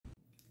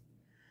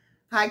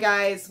Hi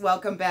guys,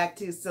 welcome back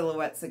to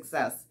Silhouette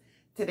Success.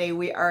 Today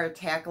we are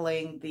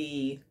tackling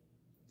the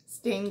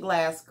stained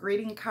glass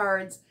greeting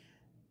cards.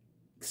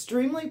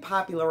 Extremely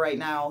popular right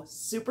now,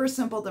 super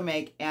simple to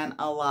make, and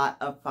a lot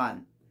of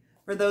fun.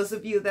 For those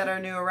of you that are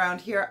new around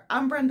here,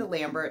 I'm Brenda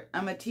Lambert.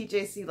 I'm a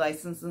TJC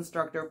licensed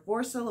instructor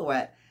for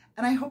Silhouette,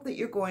 and I hope that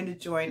you're going to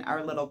join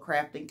our little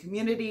crafting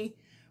community.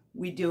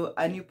 We do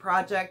a new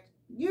project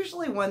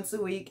usually once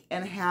a week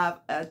and have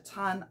a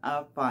ton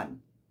of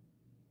fun.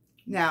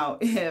 Now,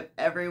 if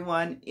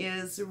everyone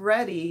is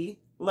ready,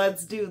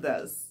 let's do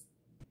this.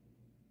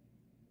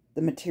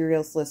 The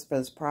materials list for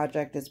this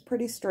project is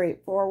pretty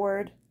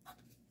straightforward.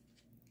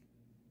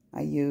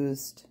 I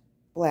used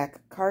black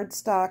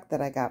cardstock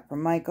that I got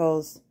from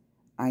Michaels.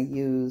 I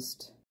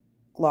used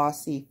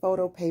glossy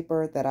photo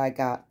paper that I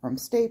got from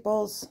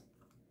Staples.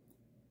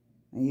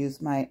 I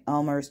used my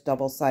Elmer's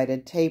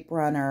double-sided tape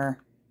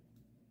runner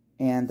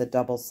and the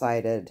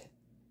double-sided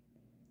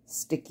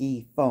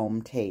sticky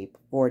foam tape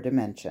for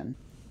dimension.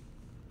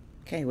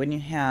 Okay, when you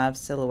have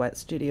Silhouette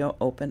Studio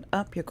opened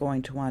up, you're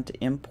going to want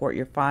to import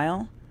your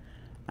file.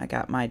 I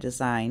got my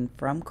design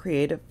from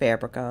Creative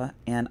Fabrica,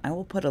 and I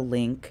will put a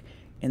link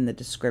in the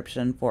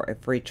description for a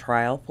free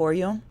trial for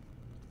you. I'm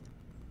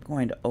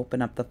going to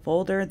open up the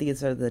folder.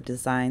 These are the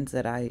designs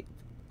that I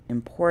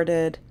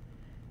imported,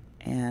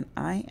 and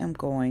I am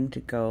going to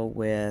go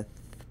with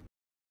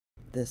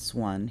this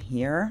one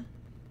here.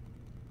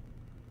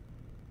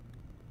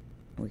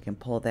 We can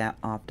pull that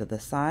off to the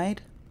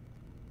side.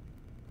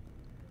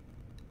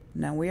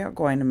 Now we are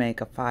going to make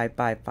a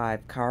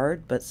 5x5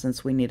 card, but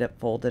since we need it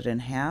folded in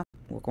half,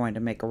 we're going to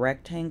make a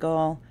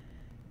rectangle.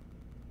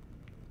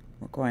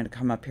 We're going to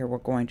come up here, we're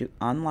going to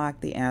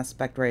unlock the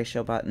aspect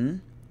ratio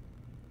button.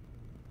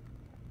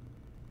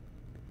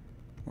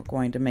 We're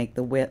going to make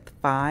the width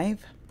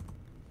 5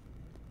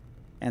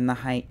 and the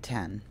height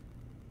 10.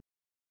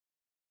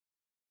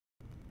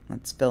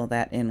 Let's fill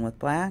that in with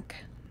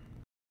black.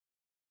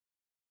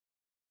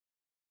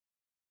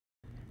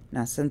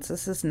 Now since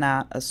this is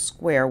not a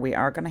square, we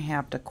are going to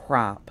have to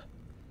crop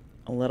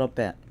a little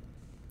bit.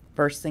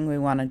 First thing we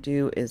want to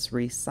do is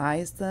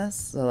resize this,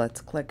 so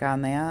let's click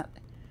on that.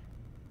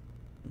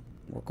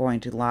 We're going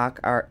to lock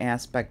our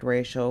aspect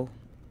ratio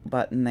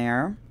button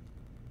there,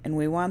 and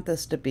we want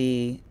this to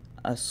be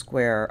a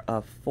square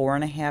of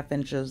 4.5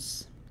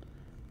 inches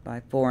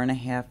by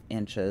 4.5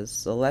 inches.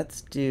 So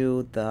let's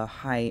do the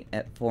height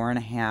at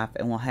 4.5,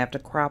 and we'll have to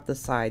crop the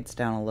sides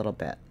down a little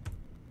bit.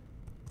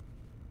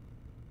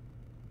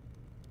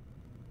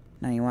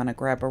 Now you want to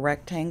grab a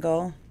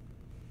rectangle,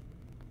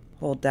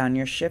 hold down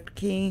your shift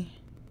key,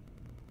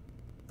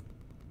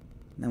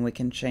 then we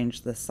can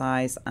change the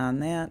size on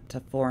that to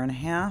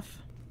 4.5.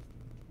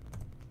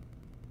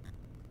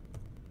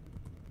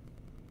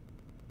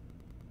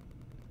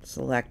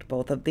 Select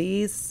both of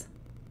these,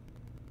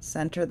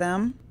 center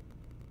them,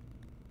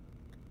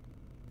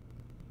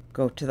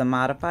 go to the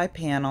Modify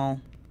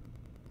panel,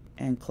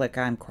 and click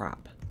on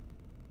Crop.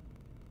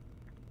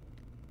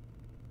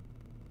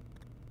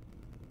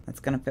 That's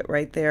going to fit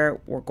right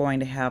there. We're going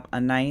to have a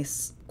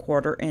nice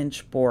 1/4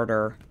 inch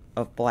border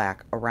of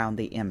black around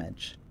the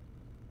image.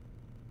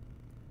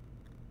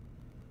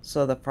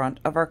 So the front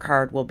of our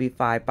card will be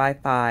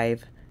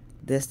 5x5.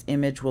 This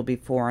image will be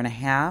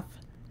 4.5.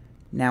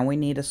 Now we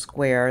need a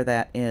square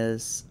that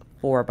is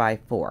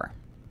 4x4.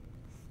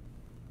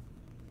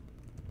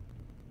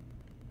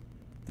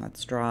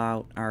 Let's draw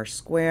out our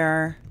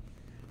square,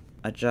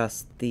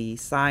 adjust the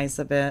size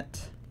of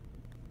it.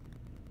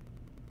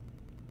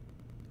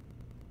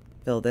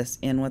 Fill this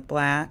in with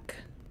black.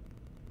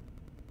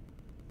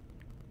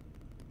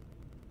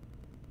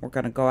 We're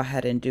going to go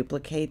ahead and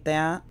duplicate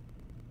that.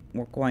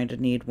 We're going to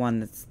need one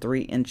that's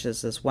 3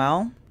 inches as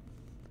well.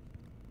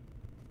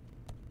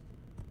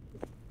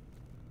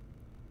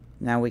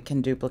 Now we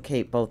can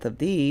duplicate both of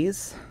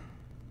these.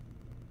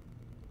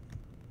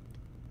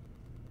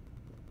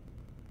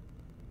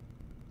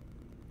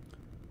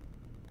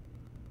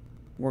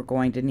 We're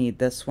going to need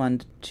this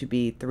one to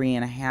be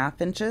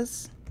 3.5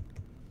 inches.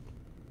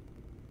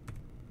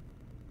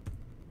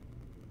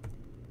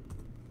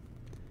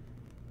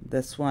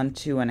 This one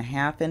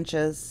 2.5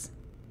 inches.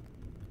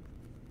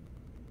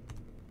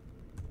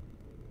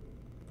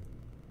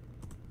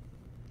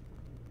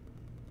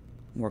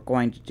 We're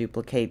going to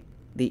duplicate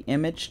the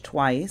image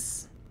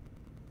twice.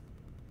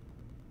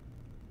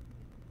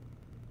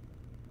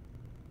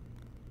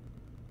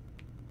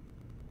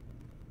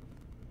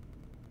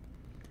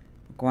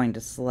 We're going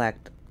to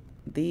select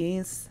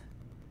these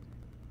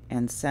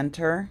and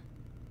center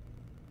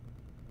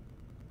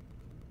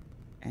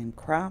and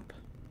crop.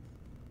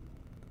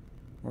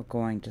 We're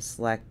going to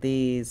select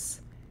these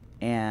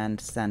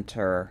and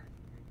center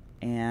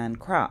and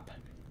crop.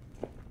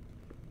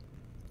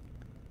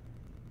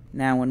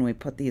 Now when we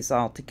put these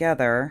all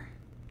together,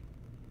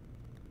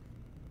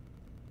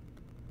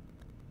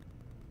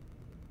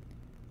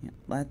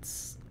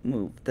 let's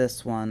move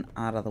this one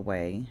out of the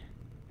way.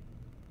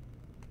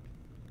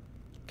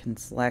 You can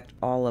select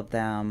all of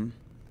them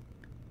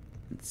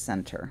and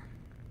center.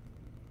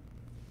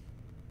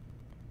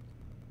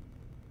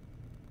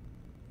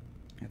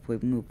 If we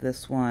move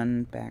this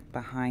one back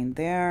behind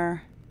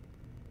there,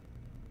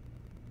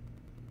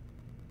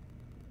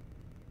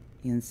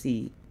 you can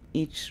see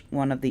each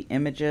one of the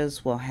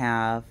images will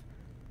have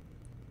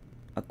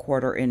a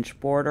 1/4 inch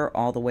border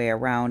all the way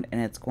around, and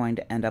it's going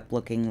to end up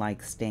looking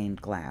like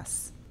stained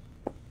glass.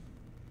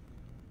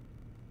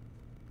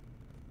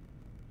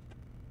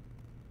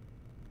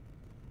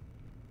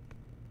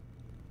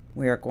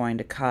 We are going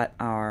to cut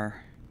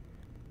our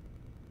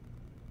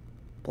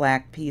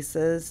black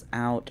pieces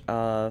out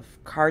of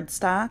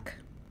cardstock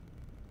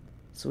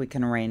so we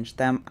can arrange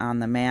them on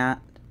the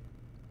mat.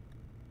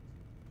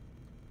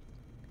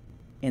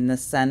 In the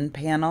send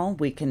panel,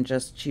 we can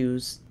just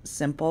choose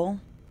simple.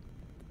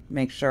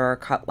 Make sure our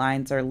cut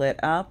lines are lit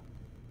up.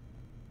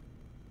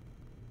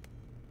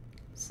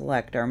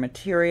 Select our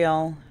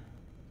material.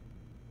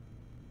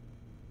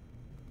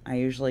 I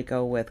usually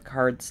go with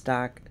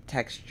cardstock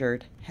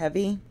textured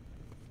heavy.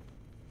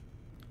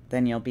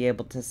 Then you'll be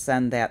able to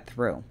send that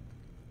through.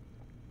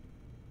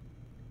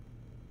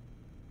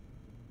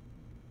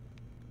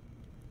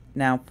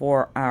 Now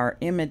for our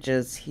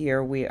images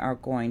here, we are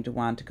going to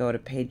want to go to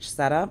page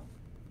setup.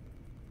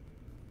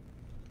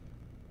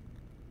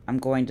 I'm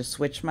going to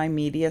switch my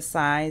media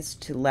size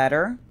to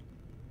letter,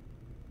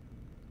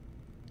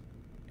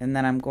 and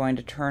then I'm going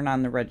to turn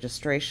on the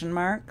registration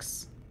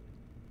marks,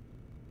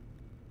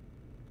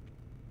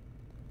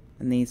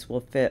 and these will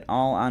fit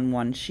all on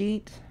one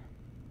sheet.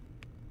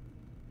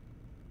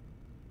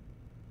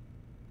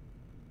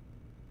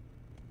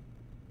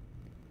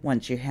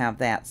 Once you have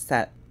that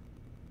set,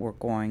 we're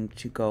going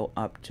to go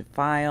up to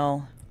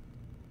File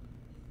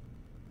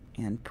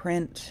and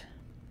Print.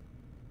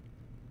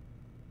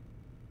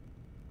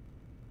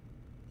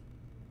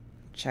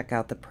 Check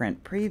out the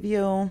print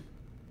preview.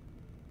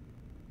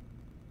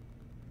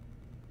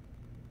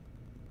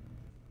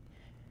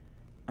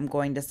 I'm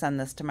going to send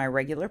this to my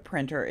regular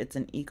printer. It's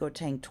an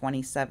EcoTank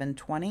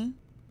 2720.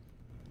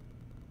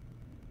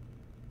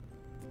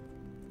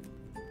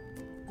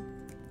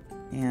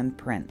 And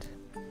print.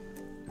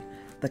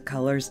 The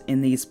colors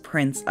in these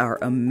prints are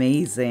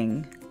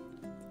amazing.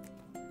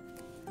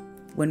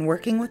 When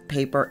working with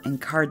paper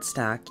and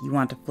cardstock, you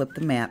want to flip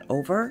the mat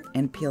over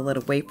and peel it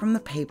away from the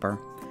paper.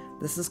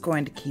 This is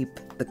going to keep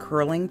the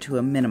curling to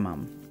a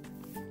minimum.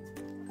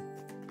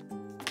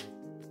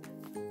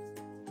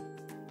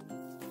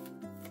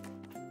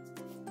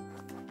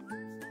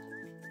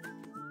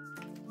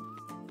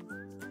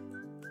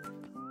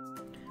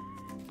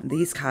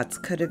 These cuts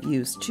could have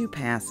used 2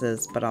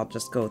 passes, but I'll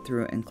just go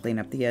through and clean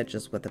up the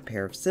edges with a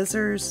pair of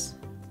scissors.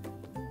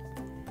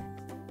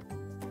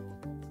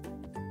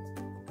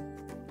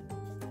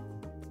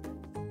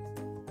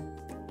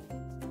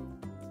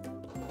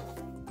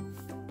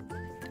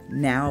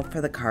 Now for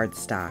the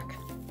cardstock.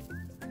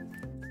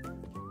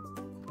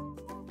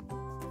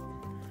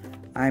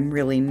 I'm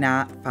really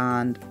not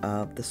fond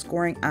of the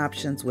scoring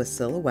options with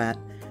Silhouette,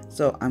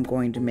 so I'm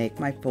going to make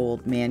my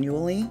fold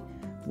manually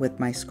with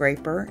my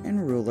scraper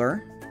and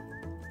ruler.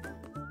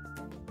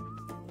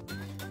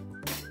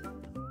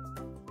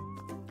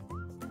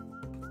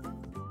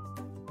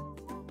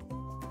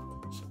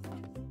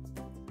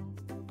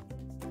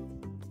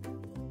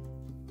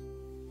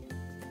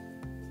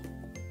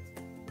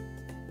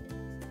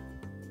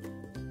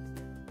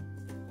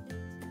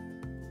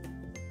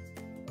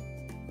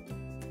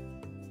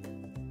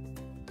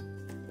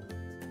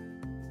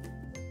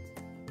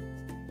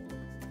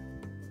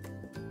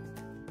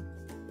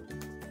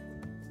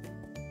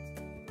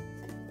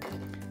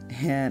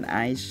 And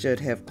I should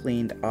have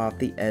cleaned off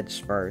the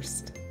edge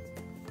first.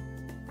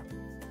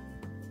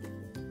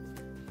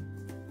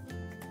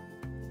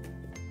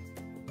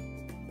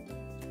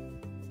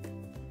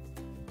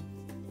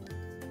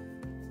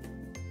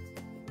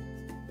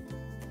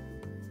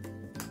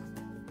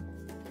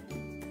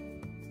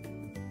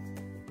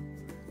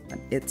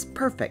 It's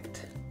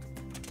perfect.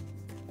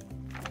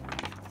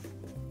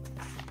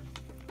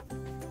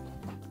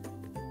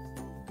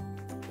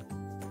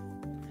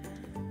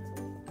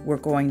 We're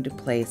going to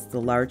place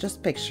the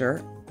largest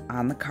picture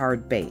on the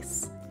card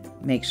base.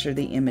 Make sure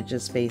the image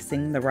is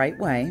facing the right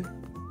way.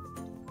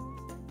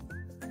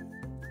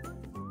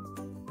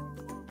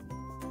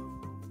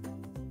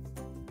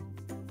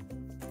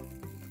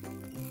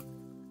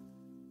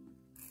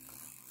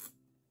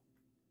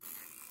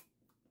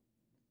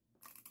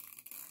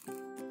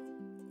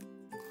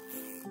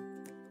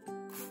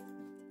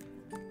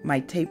 My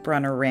tape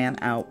runner ran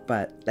out,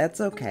 but that's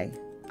okay.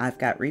 I've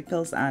got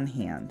refills on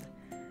hand.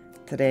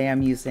 Today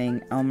I'm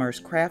using Elmer's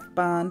Craft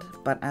Bond,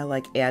 but I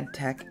like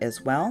AdTech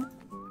as well.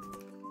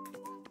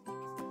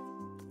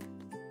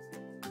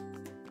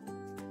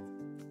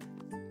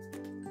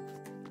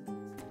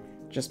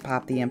 Just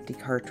pop the empty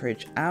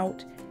cartridge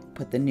out,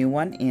 put the new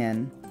one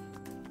in.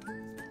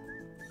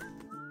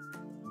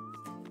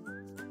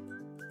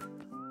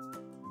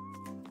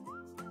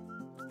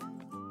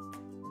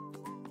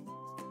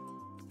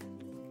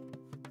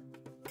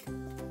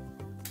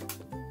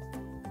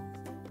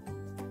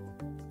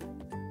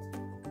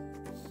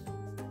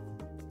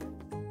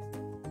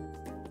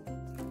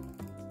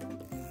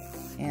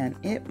 and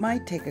it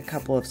might take a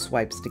couple of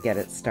swipes to get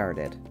it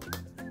started.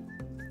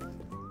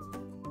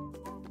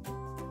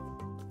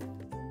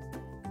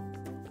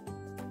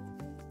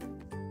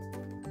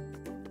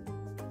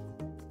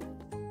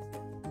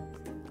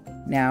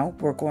 Now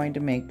we're going to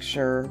make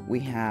sure we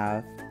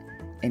have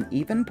an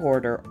even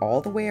border all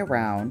the way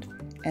around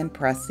and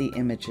press the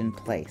image in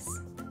place.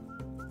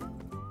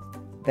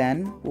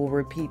 Then we'll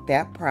repeat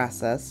that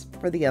process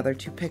for the other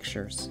two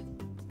pictures.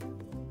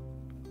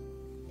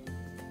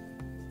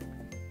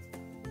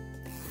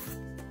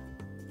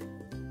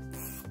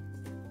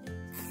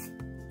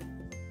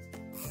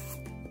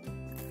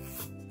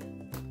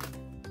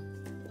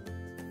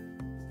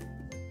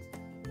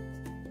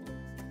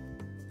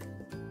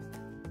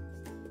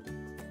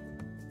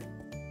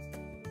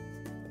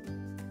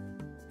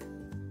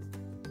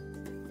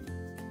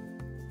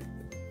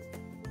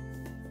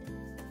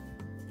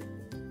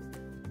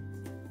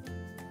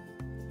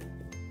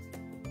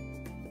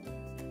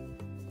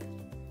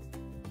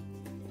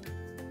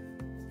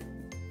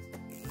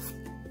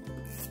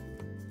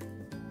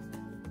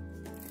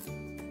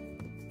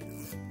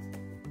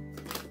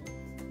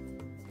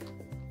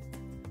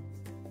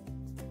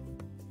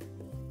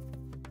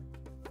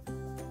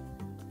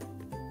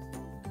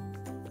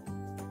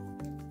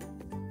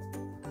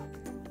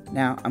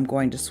 Now I'm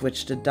going to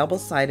switch to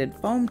double-sided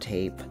foam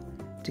tape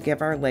to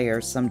give our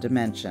layers some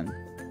dimension.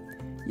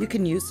 You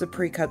can use the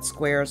pre-cut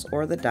squares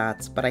or the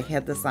dots, but I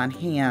had this on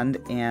hand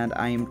and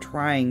I am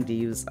trying to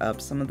use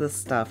up some of the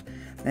stuff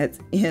that's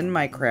in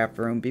my craft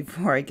room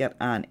before I get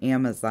on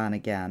Amazon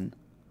again.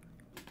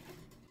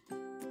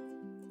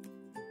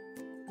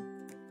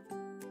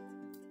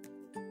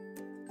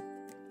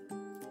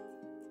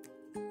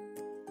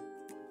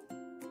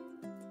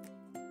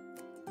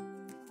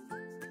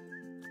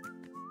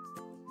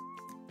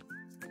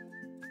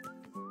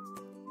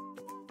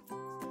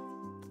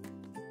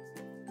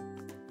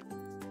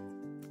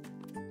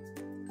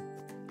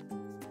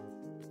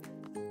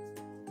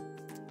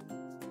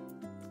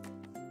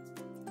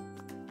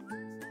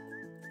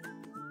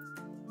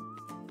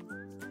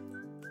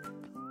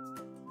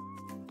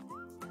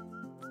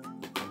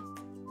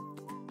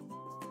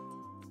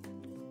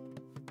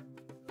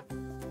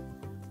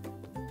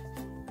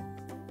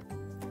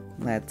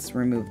 Let's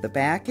remove the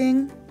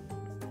backing.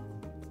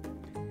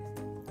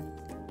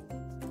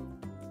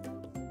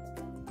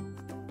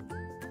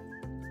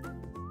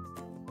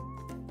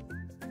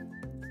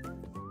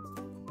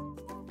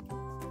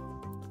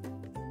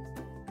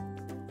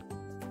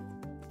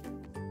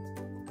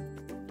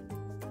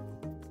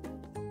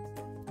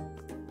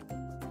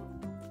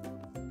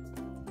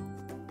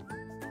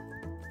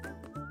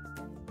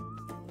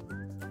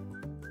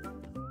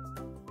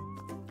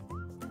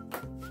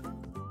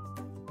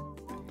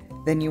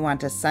 Then you want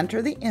to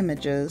center the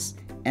images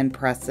and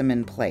press them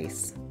in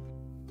place.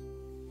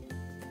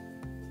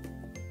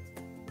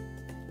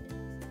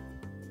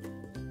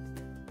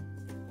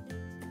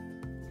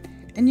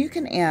 And you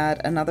can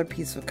add another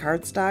piece of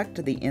cardstock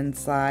to the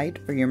inside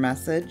for your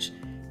message.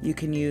 You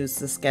can use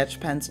the sketch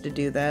pens to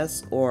do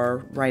this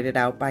or write it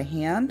out by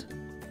hand.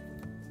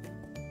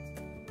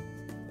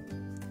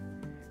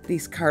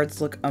 These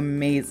cards look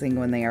amazing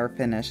when they are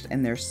finished,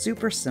 and they're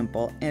super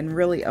simple and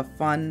really a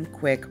fun,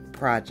 quick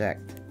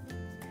project.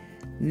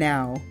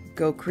 Now,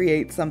 go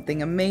create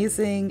something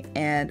amazing,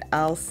 and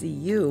I'll see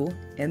you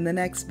in the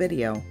next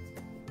video.